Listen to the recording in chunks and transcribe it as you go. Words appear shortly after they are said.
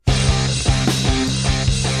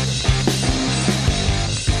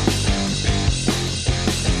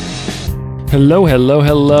Hello, hello,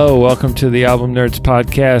 hello. Welcome to the Album Nerds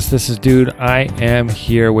Podcast. This is Dude. I am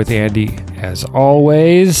here with Andy, as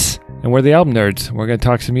always. And we're the Album Nerds. We're going to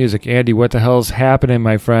talk some music. Andy, what the hell's happening,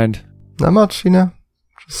 my friend? Not much,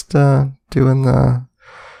 Just doing the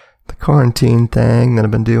quarantine thing that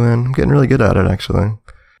I've been doing. I'm getting really good at it, actually.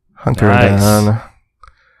 Hunkering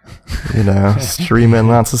down. Streaming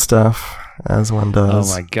lots of stuff, as one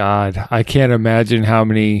does. Oh, my God. I can't imagine how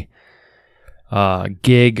many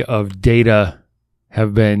gig of data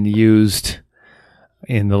have been used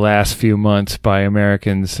in the last few months by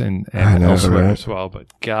Americans and elsewhere as well.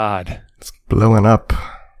 But God, it's blowing up.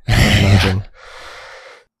 I imagine.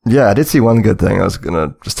 Yeah, I did see one good thing I was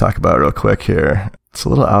gonna just talk about real quick here. It's a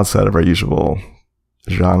little outside of our usual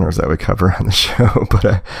genres that we cover on the show, but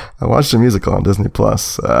I watched a musical on Disney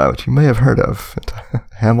Plus, which you may have heard of,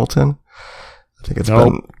 Hamilton. I think it's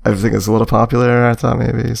a little popular. I thought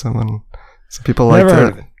maybe some people liked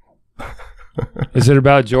it. Is it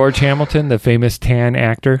about George Hamilton, the famous tan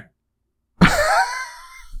actor?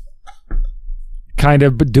 Kind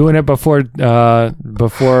of doing it before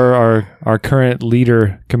our current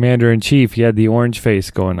leader, Commander-in-Chief. He had the orange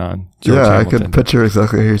face going on. George Hamilton. I could picture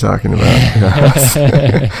exactly who you're talking about.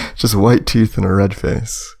 Yes. Just white teeth and a red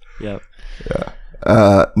face. Yep. Yeah.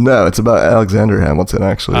 No, it's about Alexander Hamilton,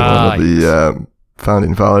 actually, one of the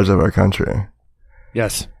founding fathers of our country.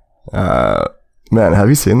 Yes. Man, have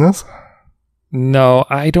you seen this? No,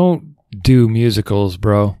 I don't do musicals,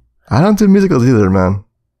 bro. I don't do musicals either, man.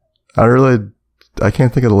 I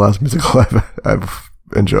can't think of the last musical I've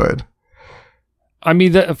enjoyed. I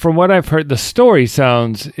mean, from what I've heard, the story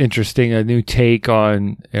sounds interesting. A new take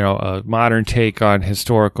on, a modern take on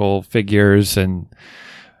historical figures and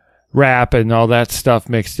rap and all that stuff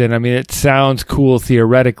mixed in. I mean, it sounds cool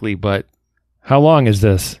theoretically, but how long is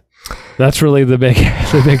this? That's really the big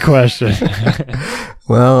question.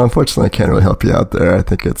 Well, unfortunately, I can't really help you out there. I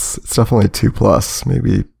think it's definitely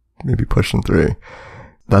 2+, maybe pushing 3.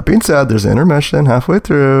 That being said, there's an intermission halfway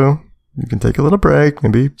through. You can take a little break,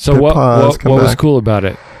 maybe pause, come back. What was cool about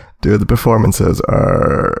it? Dude, the performances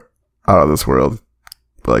are out of this world.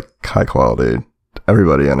 Like, high quality.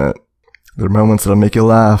 Everybody in it. There are moments that'll make you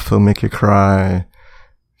laugh, they'll make you cry.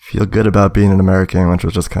 Feel good about being an American, which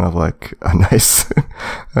was just kind of like a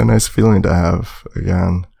nice feeling to have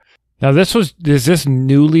again. Now, is this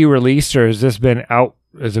newly released, or has this been out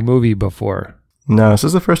as a movie before? No, this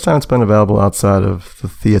is the first time it's been available outside of the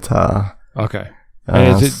theater. Okay.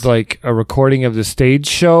 And is it like a recording of the stage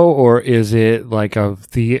show, or is it like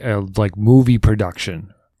like movie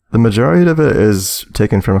production? The majority of it is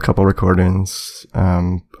taken from a couple recordings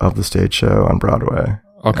of the stage show on Broadway.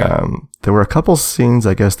 Okay. There were a couple scenes,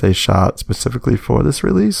 I guess, they shot specifically for this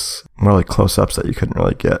release, more like close-ups that you couldn't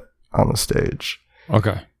really get on the stage.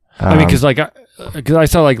 Okay. I mean, because I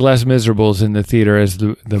saw like Les Miserables in the theater as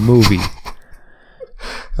the movie.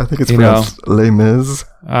 I think it's pronounced Les Mis.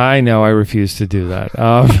 I know. I refuse to do that.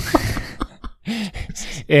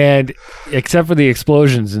 And except for the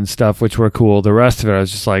explosions and stuff, which were cool, the rest of it, I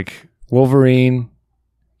was just like, Wolverine,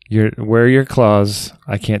 wear your claws.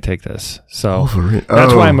 I can't take this. So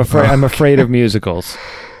that's why I'm afraid. I'm afraid of musicals.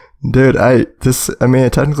 Dude, it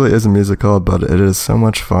technically is a musical, but it is so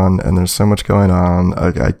much fun, and there's so much going on.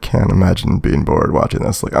 I can't imagine being bored watching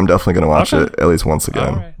this. Like, I'm definitely going to watch it at least once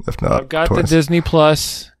again, if not I've got twice. the Disney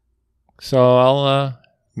Plus, so I'll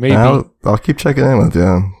maybe. I'll keep checking in with you.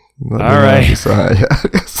 All right.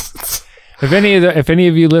 If any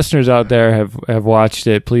of you listeners out there have watched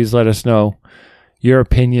it, please let us know your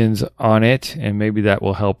opinions on it, and maybe that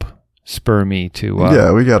will help spur me to.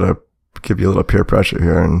 Yeah, we gotta give you a little peer pressure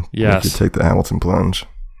here and make you Yes. take the Hamilton plunge.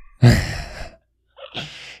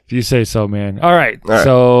 If you say so, man. All right.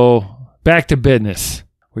 So back to business.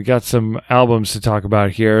 We got some albums to talk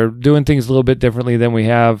about here. Doing things a little bit differently than we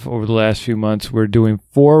have over the last few months. We're doing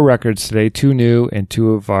 4 records today, 2 new and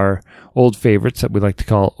 2 of our old favorites that we like to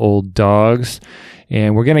call old dogs.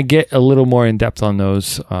 And we're going to get a little more in depth on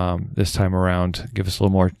those this time around. Give us a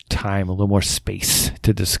little more time, a little more space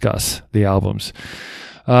to discuss the albums.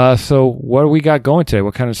 So what do we got going today?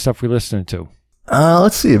 What kind of stuff are we listening to?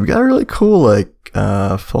 Let's see. We got a really cool,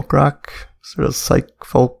 folk rock, sort of psych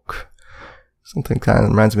folk. Something kind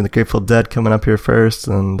of reminds me of the Grateful Dead coming up here first,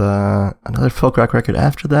 and another folk rock record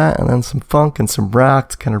after that, and then some funk and some rock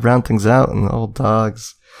to kind of round things out, and the old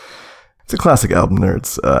dogs. It's a classic Album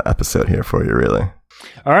Nerds episode here for you, really.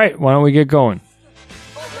 All right, why don't we get going?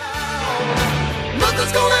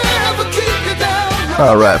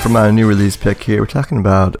 All right, for my new release pick here, we're talking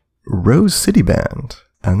about Rose City Band,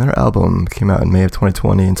 and their album came out in May of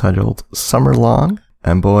 2020 entitled Summer Long,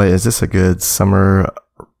 and boy, is this a good summer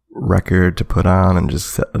record to put on and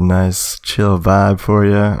just set a nice chill vibe for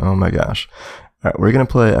you. Oh my gosh. All right, we're going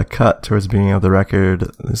to play a cut towards the beginning of the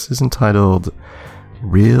record. This is entitled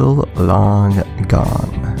Real Long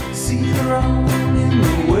Gone. See the wrong in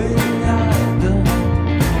the way I've done.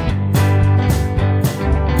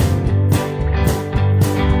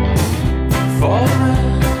 Fall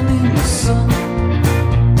around in the sun.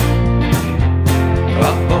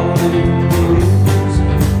 Up on the roses.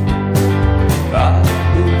 I've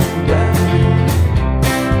been down.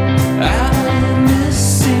 Out in the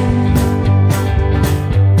sea.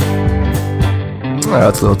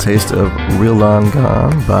 That's a little taste of Real Long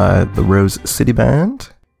Gone by the Rose City Band.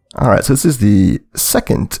 Alright, so this is the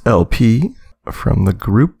second LP from the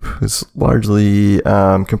group. It's largely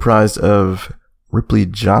comprised of Ripley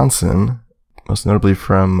Johnson, most notably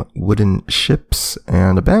from Wooden Ships,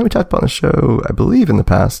 and a band we talked about on the show, I believe in the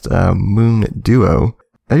past, Moon Duo.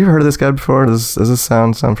 Have you ever heard of this guy before? Does this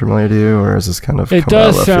sound familiar to you, or is this kind of... It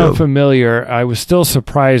does sound familiar. I was still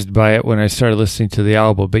surprised by it when I started listening to the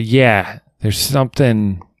album, but yeah... There's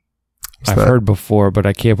something I've heard before, but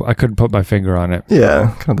I couldn't put my finger on it.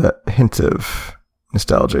 Yeah, kind of that hint of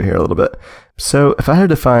nostalgia here a little bit. So if I had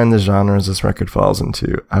to define the genres this record falls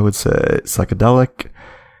into, I would say psychedelic,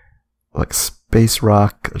 like space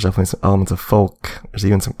rock. There's definitely some elements of folk. There's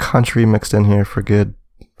even some country mixed in here for good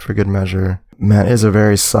measure. Man, it is a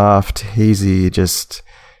very soft, hazy, just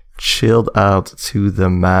chilled out to the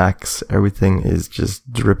max. Everything is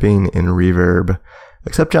just dripping in reverb.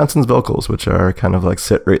 Except Johnson's vocals, which are kind of like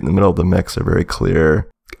sit right in the middle of the mix, are very clear.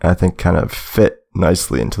 I think kind of fit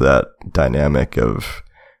nicely into that dynamic of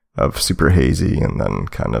super hazy and then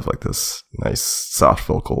kind of like this nice soft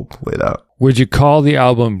vocal laid out. Would you call the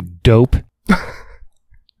album dope?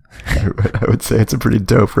 I would say it's a pretty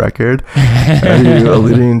dope record. Are you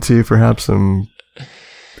alluding to perhaps some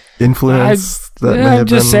influence that may have been? I'm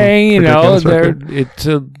just saying, you know, it's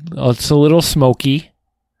a little smoky.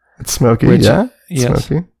 It's smoky, yeah. Yes.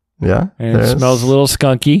 Smoky. Yeah. And it smells a little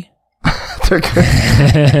skunky.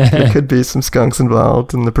 there could be some skunks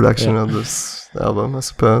involved in the production of this album, I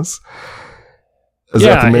suppose. Is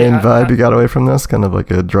that the main vibe you got away from this? Kind of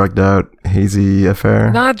like a drugged out, hazy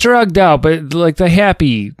affair? Not drugged out, but like the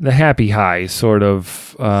happy high sort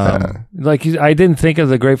of. Like I didn't think of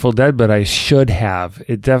the Grateful Dead, but I should have.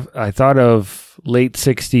 I thought of late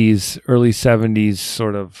 60s, early 70s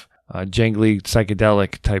sort of jangly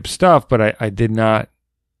psychedelic type stuff, but I did not.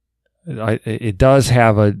 It does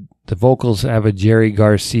have the vocals have a Jerry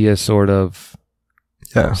Garcia sort of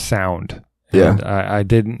sound. Yeah, and I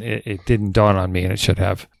didn't. It didn't dawn on me, and it should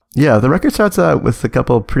have. Yeah, the record starts out with a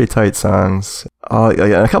couple of pretty tight songs.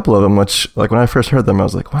 A couple of them, which like when I first heard them, I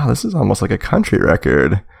was like, "Wow, this is almost like a country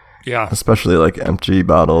record." Yeah, especially like Empty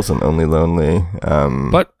Bottles and Only Lonely.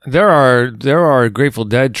 But there are Grateful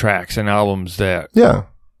Dead tracks and albums that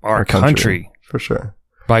are country for sure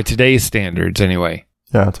by today's standards, anyway.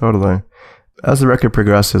 Yeah, totally. As the record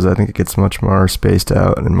progresses, I think it gets much more spaced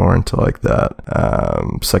out and more into like that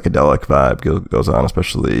psychedelic vibe goes on,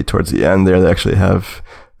 especially towards the end there. They actually have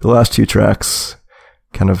the last two tracks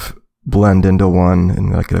kind of blend into one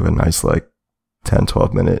and like have a nice like 10,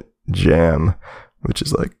 12 minute jam, which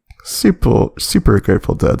is like super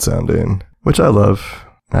Grateful Dead sounding, which I love.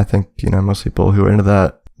 I think, most people who are into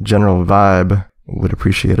that general vibe would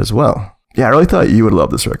appreciate as well. Yeah, I really thought you would love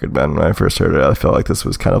this record, Ben. When I first heard it, I felt like this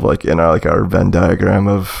was kind of like in our Venn diagram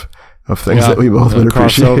of things that we both would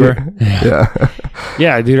appreciate.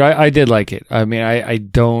 Yeah, dude, I did like it. I mean, I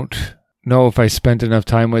don't know if I spent enough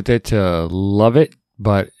time with it to love it,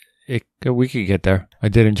 but we could get there. I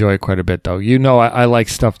did enjoy it quite a bit, though. I like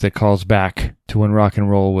stuff that calls back to when rock and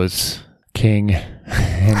roll was king,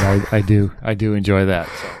 and I do enjoy that.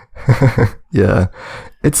 So. Yeah.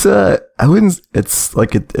 It's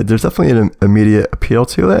like there's definitely an immediate appeal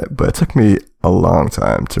to it, but it took me a long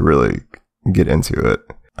time to really get into it.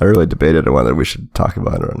 I really debated on whether we should talk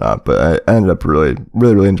about it or not, but I ended up really,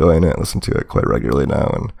 really, really enjoying it and listen to it quite regularly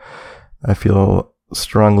now, and I feel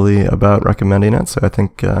strongly about recommending it. So I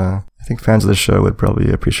think fans of the show would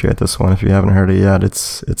probably appreciate this one if you haven't heard it yet.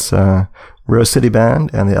 It's Rose City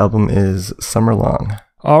Band, and the album is Summer Long.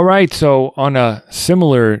 All right, so on a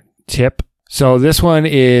similar tip. So this one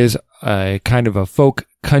is a kind of a folk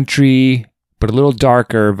country, but a little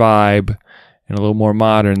darker vibe and a little more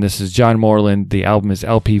modern. This is John Moreland. The album is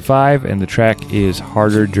LP5, and the track is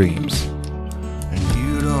Harder Dreams. And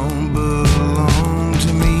you don't belong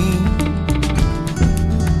to me.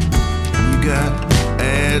 You got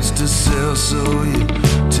ads to sell, so you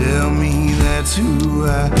tell me that's who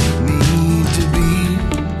I need to be.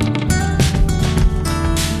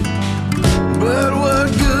 But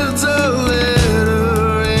what good's a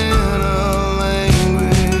letter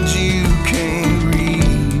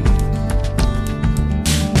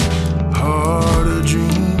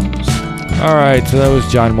All right, so that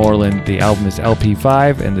was John Moreland. The album is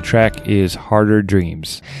LP5, and the track is Harder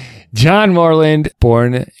Dreams. John Moreland,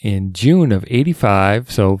 born in June of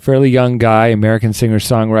 85, so fairly young guy, American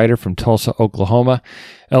singer-songwriter from Tulsa, Oklahoma.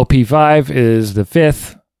 LP5 is the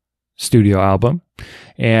 5th studio album,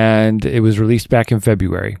 and it was released back in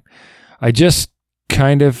February. I just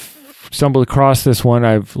kind of stumbled across this one.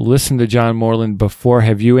 I've listened to John Moreland before.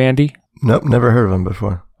 Have you, Andy? Nope, never heard of him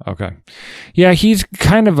before. Okay. Yeah, he's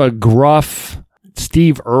kind of a gruff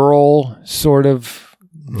Steve Earle sort of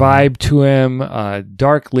vibe to him.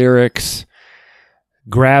 Dark lyrics,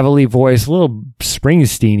 gravelly voice, a little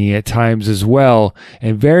Springsteen-y at times as well,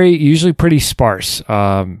 and usually pretty sparse.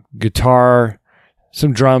 Guitar,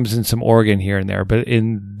 some drums, and some organ here and there. But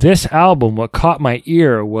in this album, what caught my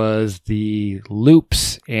ear was the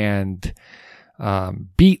loops and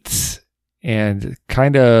beats and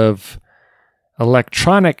kind of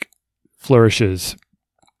electronic flourishes.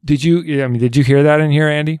 Did you hear that in here,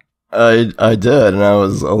 Andy? I did, and I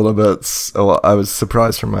was a little bit. I was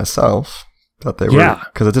surprised for myself that they were,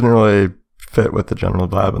 because it didn't really fit with the general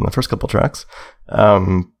vibe in the first couple tracks.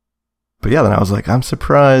 But yeah, then I was like, I'm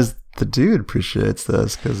surprised the dude appreciates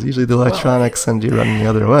this, because usually the electronics send you running the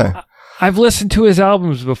other way. I've listened to his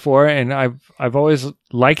albums before, and I've always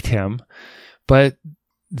liked him, but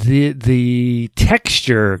the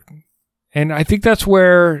texture. And I think that's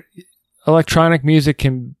where electronic music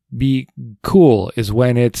can be cool, is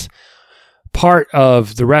when it's part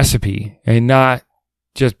of the recipe and not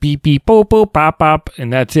just beep, beep, boop, boop, bop, bop,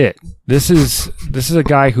 and that's it. This is a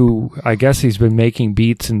guy who, I guess he's been making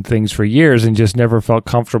beats and things for years and just never felt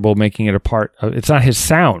comfortable making it a part of, it's not his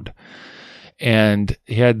sound. And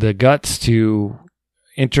he had the guts to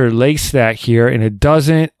interlace that here, and it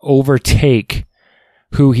doesn't overtake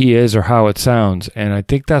who he is or how it sounds. And I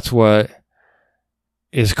think that's what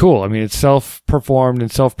is cool. I mean, it's self-performed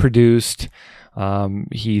and self-produced.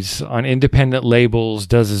 He's on independent labels,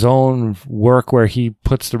 does his own work where he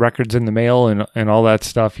puts the records in the mail and all that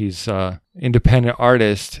stuff. He's an independent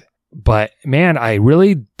artist. But man, I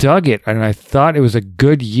really dug it, and I thought it was a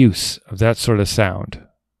good use of that sort of sound.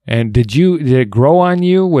 And did it grow on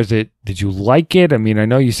you? Did you like it? I mean, I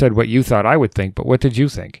know you said what you thought I would think, but what did you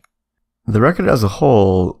think? The record as a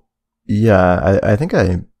whole, yeah, I think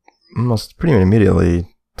I almost pretty immediately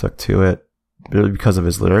took to it, really because of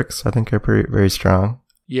his lyrics. I think they're very strong.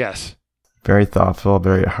 Yes. Very thoughtful,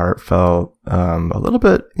 very heartfelt, a little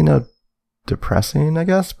bit, depressing, I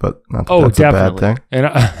guess, but not that that's definitely a bad thing. And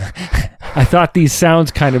I thought these sounds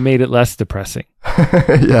kind of made it less depressing.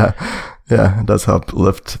 Yeah, it does help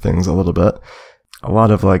lift things a little bit. A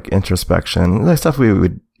lot of like introspection, like stuff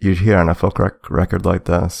you'd hear on a folk record like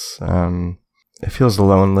this. It feels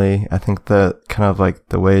lonely. I think that kind of like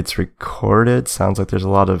the way it's recorded sounds like there's a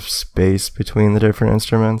lot of space between the different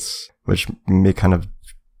instruments, which kind of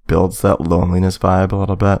builds that loneliness vibe a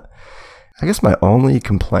little bit. I guess my only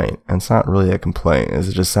complaint, and it's not really a complaint, is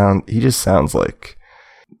he just sounds like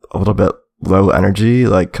a little bit low energy,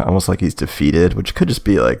 like almost like he's defeated, which could just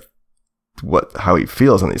be like how he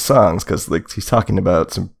feels on these songs, because like he's talking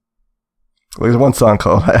about some. There's one song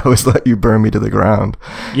called "I Always Let You Burn Me to the Ground."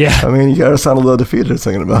 Yeah, I mean, you gotta sound a little defeated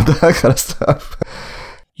singing about that kind of stuff.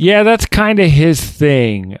 Yeah, that's kind of his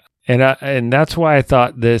thing, and that's why I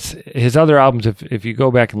thought his other albums, if you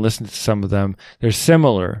go back and listen to some of them, they're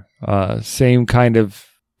similar. Same kind of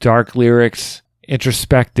dark lyrics,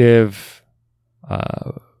 introspective.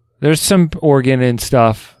 There's some organ and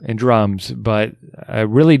stuff and drums, but I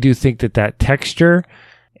really do think that texture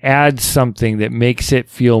adds something that makes it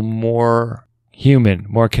feel more human,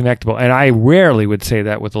 more connectable. And I rarely would say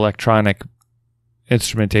that with electronic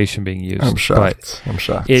instrumentation being used. I'm shocked.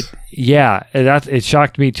 It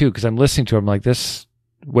shocked me too, because I'm listening to him like this.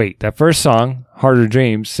 Wait, that first song, Harder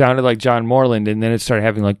Dreams, sounded like John Moreland, and then it started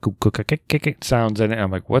having like sounds in it. And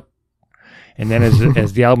I'm like, what? And then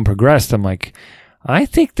as the album progressed, I'm like, I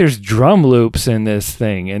think there's drum loops in this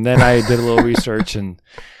thing. And then I did a little research and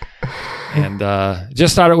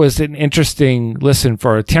just thought it was an interesting listen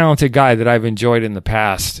for a talented guy that I've enjoyed in the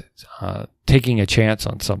past, taking a chance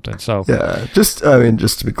on something. So yeah, just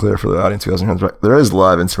to be clear for the audience who hasn't heard, there is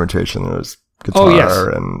live instrumentation. There's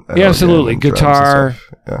guitar and absolutely guitar.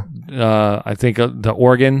 Yeah. I think the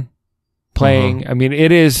organ playing. I mean,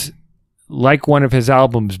 it is like one of his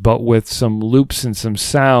albums, but with some loops and some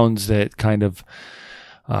sounds that kind of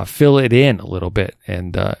fill it in a little bit.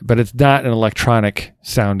 And but it's not an electronic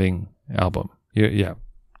sounding album. Yeah,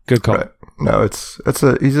 good call. Right. No,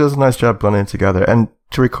 he does a nice job blending it together. And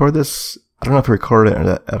to record this, I don't know if he recorded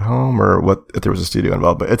it at home or if there was a studio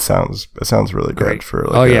involved, but it sounds really great for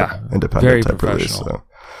like independent very type release.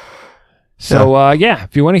 So,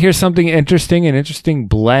 if you want to hear something interesting, an interesting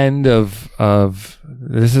blend of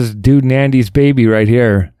this is Dude and Andy's baby right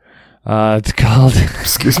here. It's called...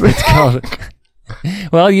 Excuse me? It's called...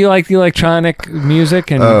 Well, you like the electronic music,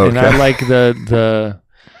 and I like the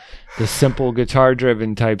simple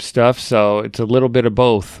guitar-driven type stuff, so it's a little bit of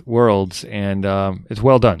both worlds, and it's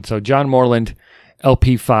well done. So, John Moreland,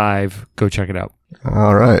 LP5, go check it out.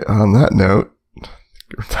 All right. On that note,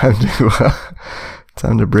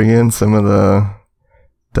 time to bring in some of the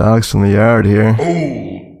dogs from the yard here.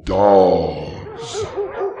 Oh, dogs.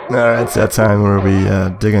 All right, it's that time where we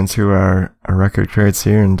dig into our record crates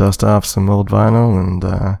here and dust off some old vinyl and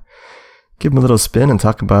give them a little spin and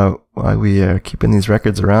talk about why we are keeping these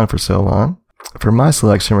records around for so long. For my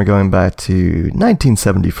selection, we're going back to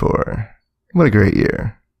 1974. What a great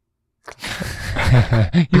year.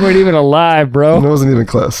 You weren't even alive, bro. It wasn't even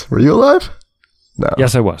close. Were you alive? No.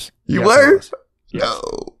 Yes, I was. You Yes, were? I was. Yes. No.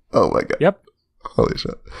 Oh, my God. Yep. Holy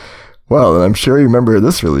shit. Well, and I'm sure you remember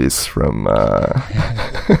this release from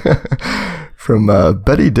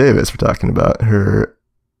Betty Davis. We're talking about her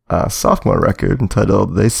sophomore record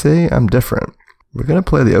entitled They Say I'm Different. We're going to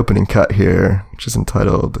play the opening cut here, which is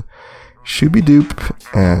entitled Shooby Doop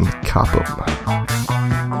and Cop 'em.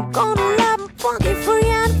 I'm gonna love 'em funky, free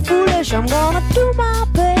and foolish. I'm gonna do my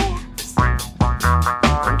best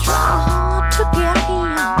and try hard to get in.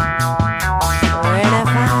 And if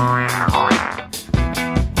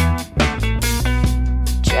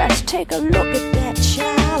I just take a look at that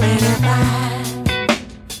child, and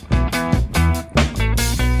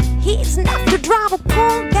if he's enough to drive a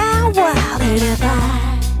poor guy wild, and if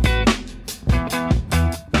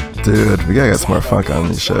Dude, we gotta get some more funk on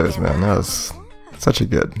these shows, man. That was such a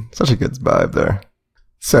good vibe there.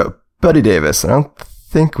 So, Betty Davis. I don't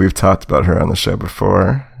think we've talked about her on the show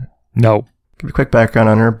before. No. Give a quick background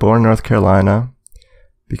on her. Born in North Carolina.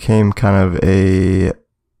 Became kind of a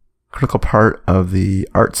critical part of the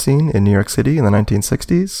art scene in New York City in the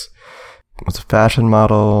 1960s. Was a fashion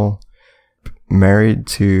model. Married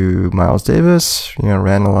to Miles Davis.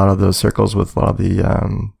 Ran a lot of those circles with a lot of the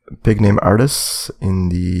big name artists in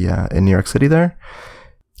New York City there.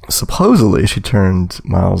 Supposedly, she turned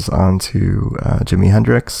Miles on to Jimi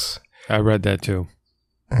Hendrix. I read that too.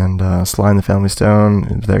 And Sly and the Family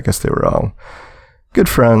Stone. I guess they were all good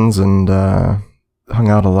friends and hung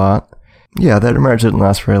out a lot. Yeah, their marriage didn't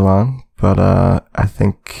last very long, but I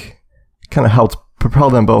think it kind of helped propel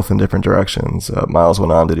them both in different directions. Miles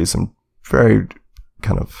went on to do some very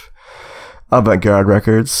kind of avant-garde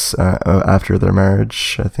records after their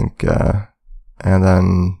marriage, I think. And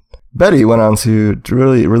then Betty went on to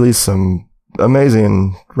really release some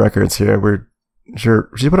amazing records here.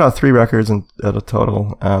 She put out 3 records at a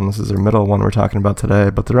total. This is her middle one we're talking about today,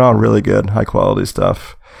 but they're all really good, high-quality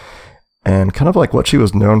stuff. And kind of like what she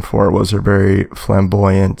was known for was her very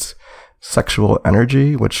flamboyant sexual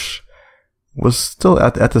energy, which was still,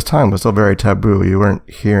 at this time, was still very taboo. You weren't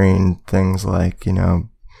hearing things like,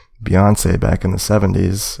 Beyonce back in the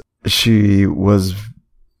 70s. She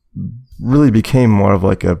really became more of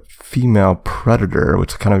like a female predator,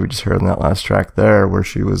 which kind of we just heard in that last track there, where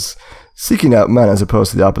she was seeking out men as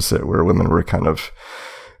opposed to the opposite, where women were kind of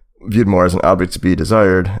viewed more as an object to be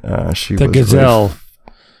desired. She the was gazelle.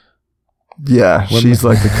 Yeah, Women. she's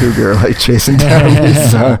like the cougar, like chasing down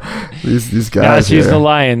these guys. Yeah, she's here. the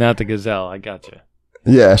lion, not the gazelle. I gotcha.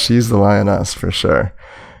 Yeah, she's the lioness for sure.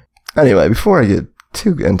 Anyway, before I get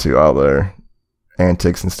too into all their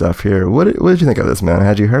antics and stuff here, what did you think of this, man?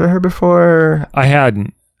 Had you heard of her before? I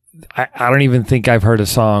hadn't. I don't even think I've heard a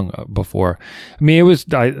song before. I mean,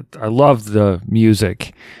 I loved the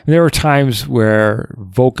music. And there were times where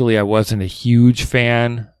vocally I wasn't a huge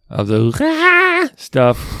fan of the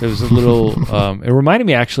stuff. It was a little, it reminded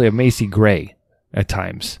me actually of Macy Gray at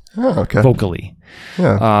times. Oh, okay. Vocally.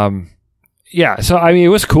 Yeah. Yeah. So, I mean, it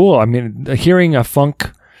was cool. I mean, hearing a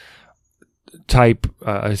funk type,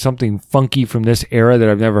 something funky from this era that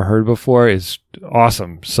I've never heard before is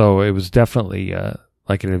awesome. So it was definitely,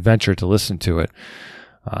 like an adventure to listen to it.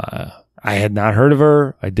 I had not heard of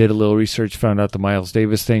her. I did a little research, found out the Miles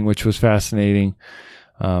Davis thing, which was fascinating.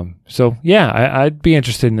 So yeah, I'd be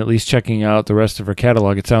interested in at least checking out the rest of her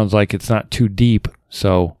catalog. It sounds like it's not too deep.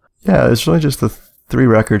 So yeah, it's really just the 3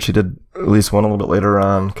 records. She did at least one a little bit later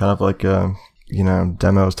on, kind of like a,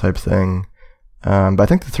 demos type thing. But I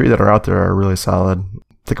think the 3 that are out there are really solid.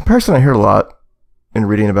 The comparison I hear a lot in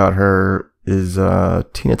reading about her is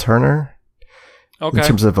Tina Turner. okay. In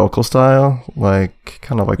terms of vocal style,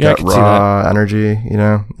 kind of like Yeah, I that can see raw energy,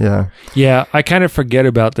 Yeah. Yeah, I kind of forget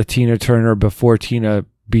about the Tina Turner before Tina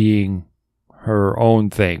being her own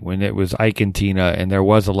thing, when it was Ike and Tina, and there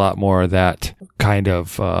was a lot more of that kind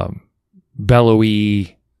of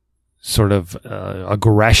bellowy sort of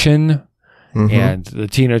aggression. Mhm. And the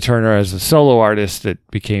Tina Turner as a solo artist that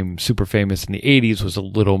became super famous in the 80s was a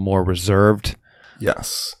little more reserved.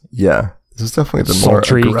 Yes. Yeah. This is definitely the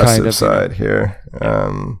Sultry more aggressive kind of, side here.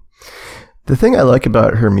 The thing I like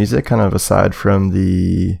about her music, kind of aside from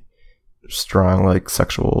the strong, like,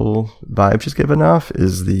 sexual vibe she's given off,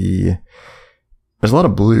 is there's a lot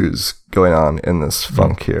of blues going on in this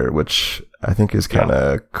funk here, which I think is kind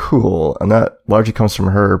of cool. And that largely comes from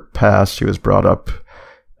her past. She was brought up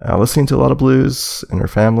listening to a lot of blues in her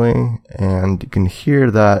family, and you can hear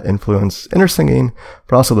that influence in her singing,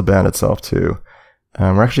 but also the band itself too.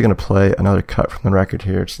 We're actually going to play another cut from the record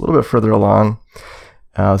here. It's a little bit further along.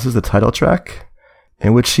 This is the title track,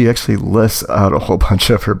 in which she actually lists out a whole bunch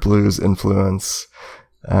of her blues influence.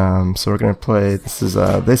 So we're going to play, this is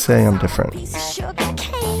They Say I'm Different. Piece of sugar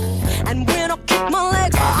cane, and when I kick my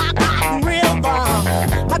legs, I got rhythm.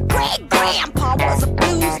 My great grandpa was a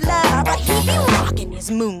blues lover, but he be rocking his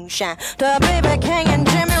moonshine to Baby King and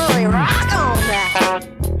Jimmy Ray. Rock on that.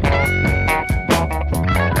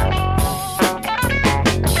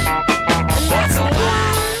 And that's why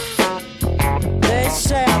they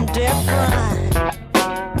say I'm different.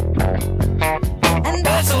 And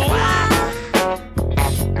that's why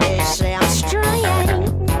they say I'm strange.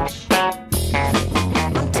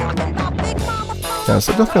 I'm talking about Big Mama. Yeah,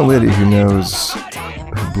 so definitely a lady who knows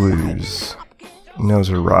her blues, knows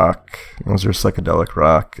her rock, knows her psychedelic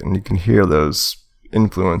rock, and you can hear those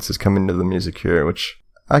influences coming into the music here, which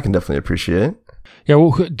I can definitely appreciate. Yeah,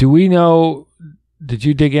 well, do we know, did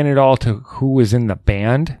you dig in at all to who was in the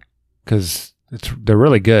band? Because they're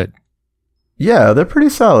really good. Yeah, they're pretty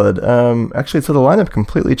solid. Actually, so the lineup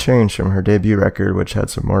completely changed from her debut record, which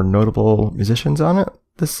had some more notable musicians on it.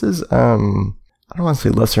 This is, I don't want to say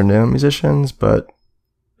lesser known musicians, but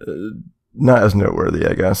not as noteworthy,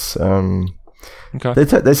 I guess. Okay.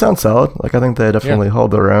 They sound solid. Like, I think they definitely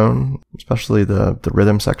hold their own, especially the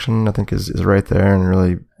rhythm section, I think is right there and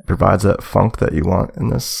really provides that funk that you want in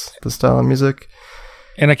this style of music.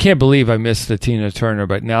 And I can't believe I missed the Tina Turner,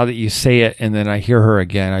 but now that you say it and then I hear her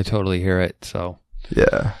again, I totally hear it. So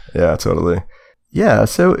Yeah, totally. Yeah,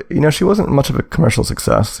 so, she wasn't much of a commercial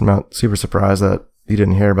success. I'm not super surprised that you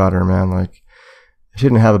didn't hear about her, man. Like, she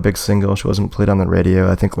didn't have a big single. She wasn't played on the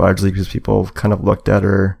radio. I think largely because people kind of looked at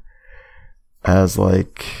her as,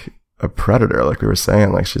 like, a predator, like we were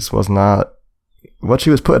saying. Like, she just was not, what she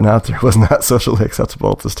was putting out there was not socially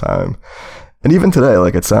acceptable at this time. And even today,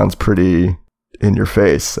 like, it sounds pretty in your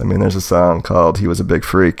face. I mean, there's a song called He Was a Big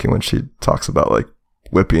Freak, in which she talks about, like,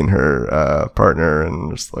 whipping her partner,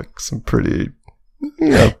 and just, like, some pretty,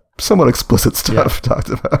 somewhat explicit stuff talked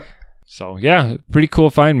about. So yeah, pretty cool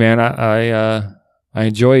find, man. I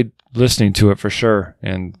enjoyed listening to it for sure,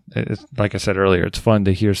 and it's, like I said earlier, it's fun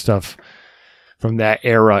to hear stuff from that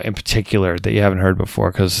era in particular that you haven't heard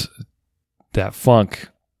before, because that funky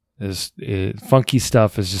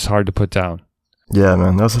stuff is just hard to put down. Yeah,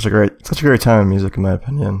 man, that was such a great time in music, in my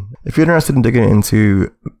opinion. If you're interested in digging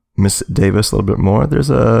into Miss Davis a little bit more, there's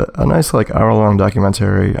a nice, like, hour-long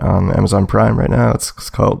documentary on Amazon Prime right now. It's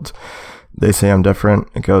called They Say I'm Different.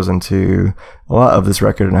 It goes into a lot of this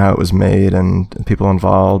record and how it was made and people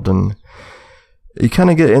involved, and you kind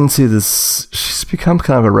of get into this. She's become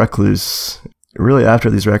kind of a recluse, really, after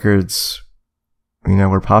these records,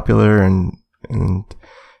 were popular, and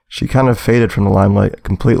she kind of faded from the limelight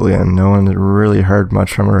completely, and no one had really heard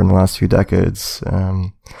much from her in the last few decades.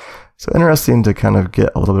 So interesting to kind of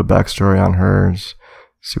get a little bit of backstory on her.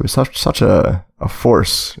 She was such a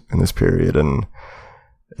force in this period, and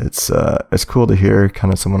it's cool to hear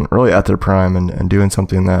kind of someone really at their prime and doing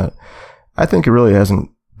something that I think it really hasn't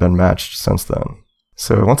been matched since then.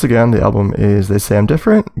 So once again, the album is They Say I'm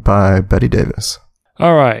Different by Betty Davis.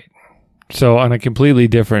 All right. So on a completely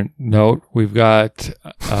different note, we've got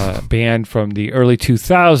a band from the early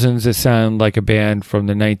 2000s that sound like a band from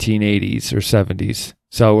the 1980s or 70s.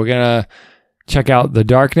 So we're going to check out The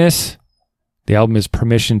Darkness. The album is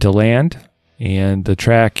Permission to Land, and the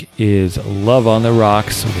track is Love on the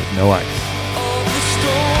Rocks with No Ice.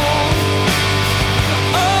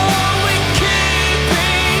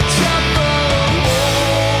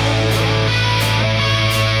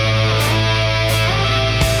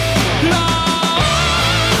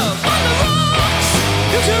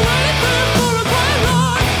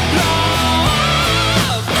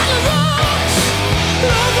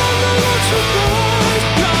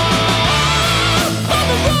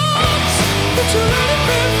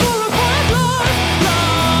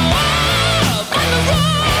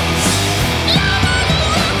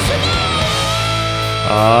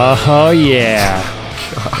 Oh, yeah.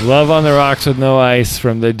 Love on the Rocks with No Ice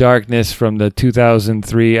from The Darkness from the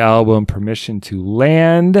 2003 album Permission to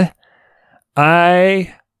Land.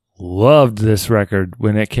 I loved this record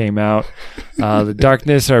when it came out. The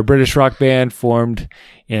Darkness are a British rock band formed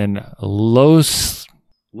in Lowestoft,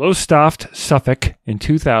 Suffolk in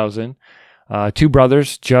 2000. Two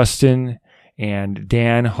brothers, Justin and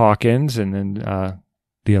Dan Hawkins, and then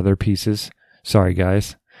the other pieces. Sorry,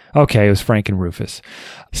 guys. Okay, it was Frank and Rufus.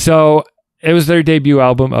 So it was their debut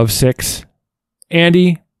album of 6.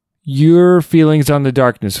 Andy, your feelings on The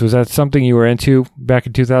Darkness, was that something you were into back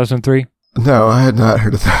in 2003? No, I had not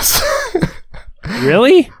heard of this.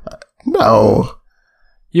 Really? No.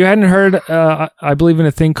 You hadn't heard, I Believe in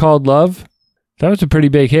a Thing Called Love? That was a pretty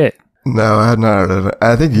big hit. No, I had not heard of it.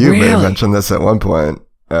 I think you may have Really? mentioned this at one point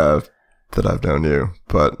that I've known you,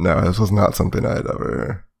 but no, this was not something I had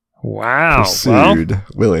ever Wow. pursued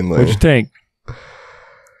willingly. What'd you think?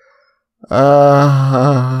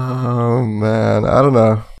 Oh man, I don't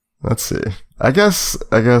know. Let's see. I guess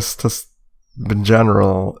just in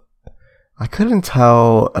general, I couldn't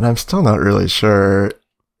tell, and I'm still not really sure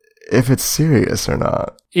if it's serious or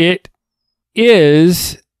not. It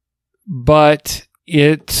is, but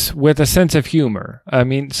it's with a sense of humor. I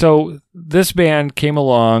mean, so this band came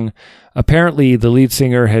along. Apparently, the lead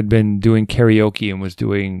singer had been doing karaoke and was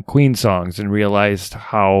doing Queen songs and realized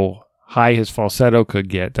how high his falsetto could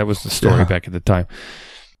get. That was the story back at the time.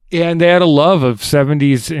 And they had a love of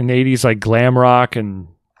 70s and 80s like glam rock and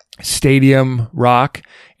stadium rock,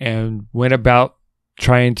 and went about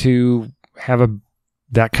trying to have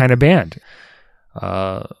that kind of band.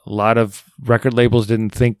 A lot of record labels didn't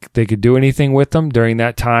think they could do anything with them during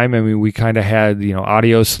that time. I mean, we kind of had,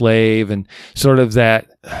 Audio Slave and sort of that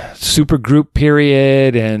super group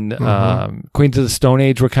period, and Queens of the Stone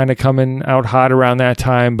Age were kind of coming out hot around that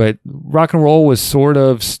time, but rock and roll was sort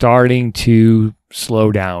of starting to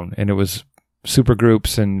slow down, and it was super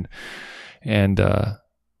groups and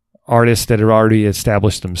artists that had already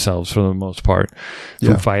established themselves for the most part,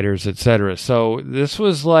 Foo Fighters, etc. So this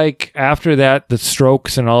was like after that, the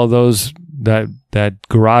Strokes and all of those, that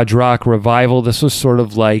garage rock revival. This was sort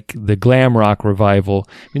of like the glam rock revival.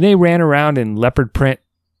 I mean, they ran around in leopard print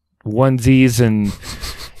onesies and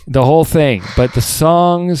the whole thing, but the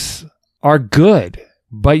songs are good.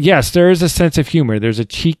 But yes, there is a sense of humor. There's a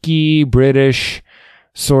cheeky British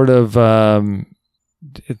sort of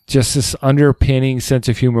just this underpinning sense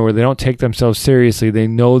of humor where they don't take themselves seriously. They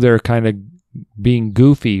know they're kind of being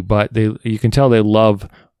goofy, but you can tell they love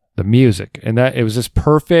the music, and that it was this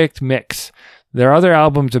perfect mix. Their other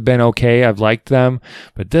albums have been okay. I've liked them,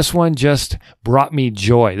 but this one just brought me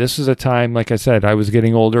joy. This was a time, like I said, I was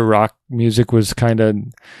getting older. Rock music was kind of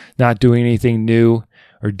not doing anything new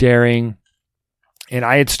or daring. And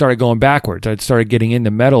I had started going backwards. I'd started getting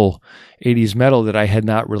into metal, 80s metal that I had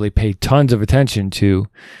not really paid tons of attention to.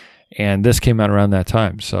 And this came out around that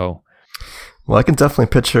time. So, well, I can definitely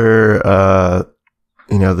picture,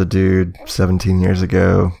 the dude 17 years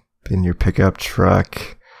ago in your pickup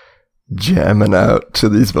truck jamming out to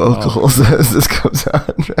these vocals as this comes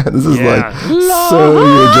on. This is like so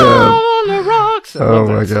your jam. On the rocks. Oh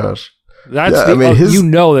my gosh. That's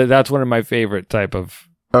that's one of my favorite type of.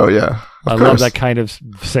 Oh yeah. I love that kind of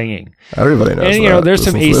singing. Everybody knows and, that. There's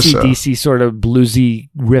some AC/DC sort of bluesy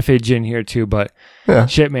riffage in here too, but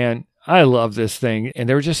shit, man, I love this thing. And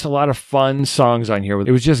there were just a lot of fun songs on here.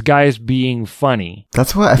 It was just guys being funny.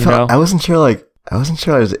 That's what I felt. I wasn't sure I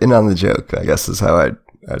was in on the joke, I guess is how I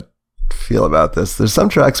feel about this. There's some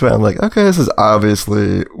tracks where I'm like, okay, this is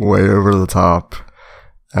obviously way over the top,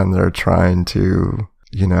 and they're trying to,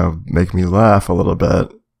 make me laugh a little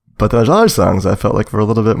bit. But those other songs I felt like were a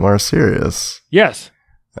little bit more serious. Yes.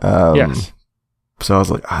 Yes. So I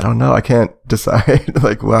was like, I don't know. I can't decide.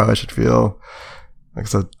 Like, wow, I should feel like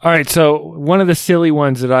so. All right. So one of the silly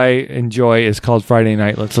ones that I enjoy is called Friday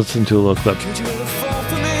Night. Let's listen to a little clip.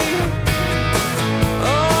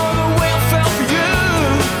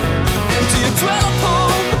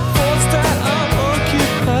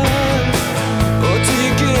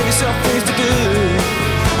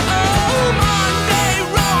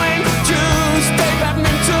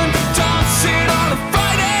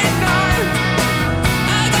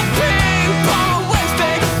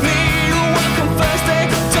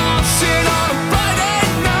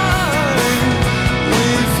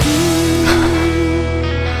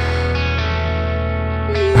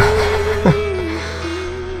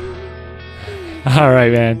 All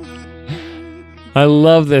right, man. I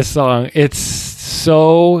love this song. It's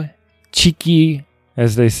so cheeky,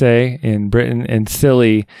 as they say in Britain, and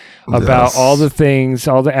silly about all the things,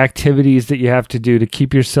 all the activities that you have to do to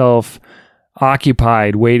keep yourself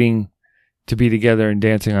occupied, waiting to be together and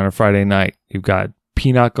dancing on a Friday night. You've got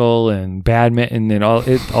pinochle and badminton and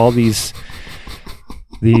all these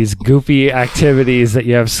goofy activities that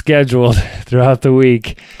you have scheduled throughout the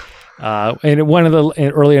week. And one of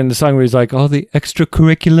the earlier in the song where he's like, all the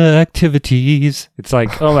extracurricular activities. It's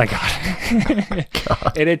like, oh my God.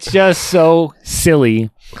 And it's just so silly,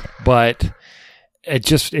 but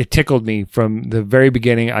it tickled me from the very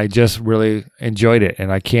beginning. I just really enjoyed it,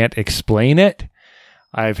 and I can't explain it.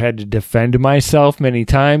 I've had to defend myself many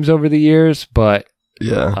times over the years, but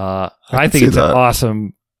I think it's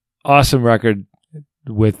an awesome record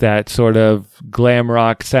with that sort of glam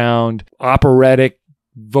rock sound, operatic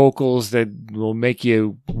vocals that will make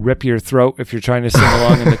you rip your throat if you're trying to sing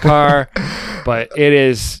along in the car. But it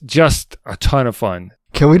is just a ton of fun.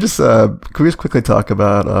 Can we just quickly talk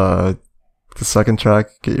about the second track,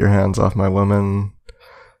 Get Your Hands Off My Woman,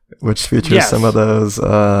 which features some of those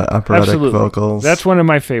operatic vocals? That's one of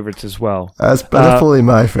my favorites as well. That's definitely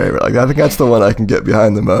my favorite. Like, I think that's the one I can get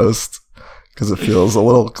behind the most because it feels a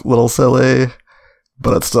little silly,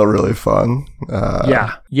 but it's still really fun.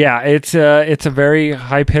 It's a very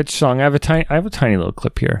high pitched song. I have a tiny little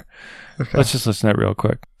clip here. Okay. Let's just listen to that real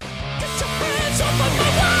quick.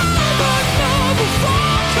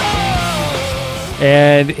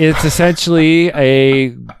 And it's essentially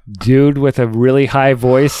a dude with a really high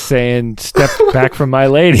voice saying, "Step back from my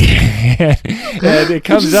lady." And it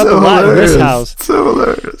comes up a lot in this house. So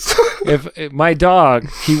hilarious. If my dog,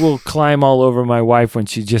 he will climb all over my wife when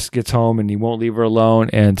she just gets home, and he won't leave her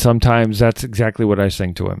alone. And sometimes that's exactly what I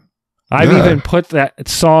sing to him. I've even put that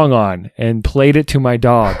song on and played it to my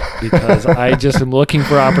dog because I just am looking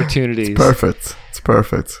for opportunities. It's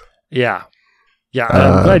perfect. Yeah. Yeah,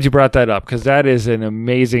 I'm glad you brought that up because that is an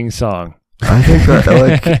amazing song. I think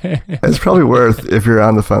that it's probably worth, if you're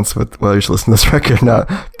on the fence with whether you should listen to this record or not,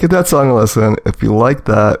 give that song a listen. If you like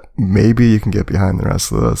that, maybe you can get behind the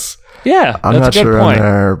rest of this. Yeah, I'm not sure I'm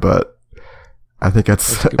there, but I think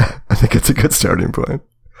it's a good starting point.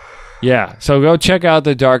 Yeah, so go check out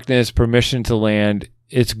The Darkness, Permission to Land.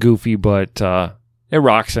 It's goofy, but it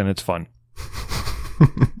rocks and it's fun.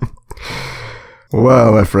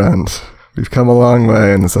 Wow, my friend. We've come a long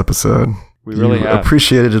way in this episode. We really have.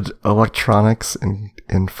 Appreciated electronics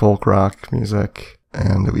and folk rock music,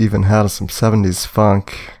 and we even had some 70s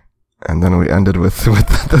funk, and then we ended with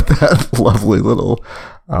that lovely little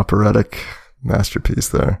operatic masterpiece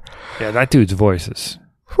there. Yeah, that dude's voices.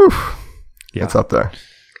 Whew. Yeah. It's up there.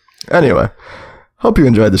 Anyway, hope you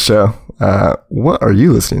enjoyed the show. What are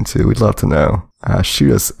you listening to? We'd love to know.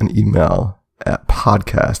 Shoot us an email at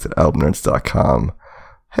podcast@albumnerds.com.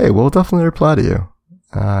 Hey, we'll definitely reply to you.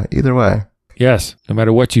 Either way. Yes, no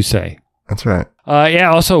matter what you say. That's right.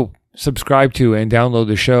 Also subscribe to and download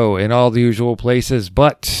the show in all the usual places.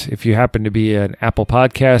 But if you happen to be an Apple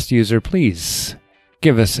Podcast user, please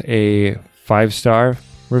give us a 5-star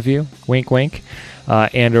review. Wink, wink.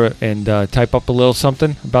 And type up a little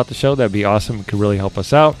something about the show. That'd be awesome. It could really help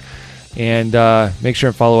us out. And make sure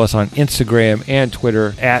and follow us on Instagram and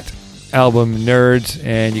Twitter at Album Nerds,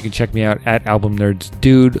 and you can check me out at Album Nerds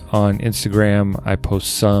Dude on Instagram. I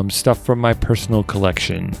post some stuff from my personal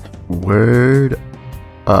collection. Word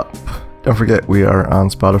up. Don't forget, we are on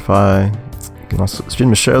Spotify. You can also stream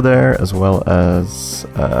the show there, as well as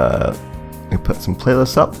we put some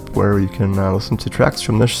playlists up where you can listen to tracks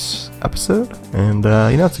from this episode. And,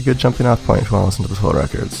 it's a good jumping off point if you want to listen to this whole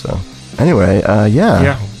record. So, anyway,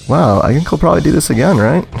 yeah. Wow, I think we'll probably do this again,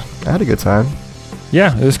 right? I had a good time.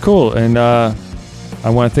 Yeah, it was cool, and I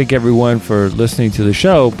want to thank everyone for listening to the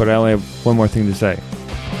show, but I only have one more thing to say.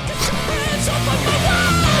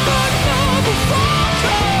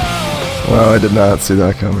 Wow, I did not see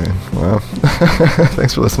that coming. Wow.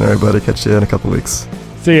 Thanks for listening, everybody. Catch you in a couple weeks.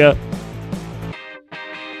 See ya.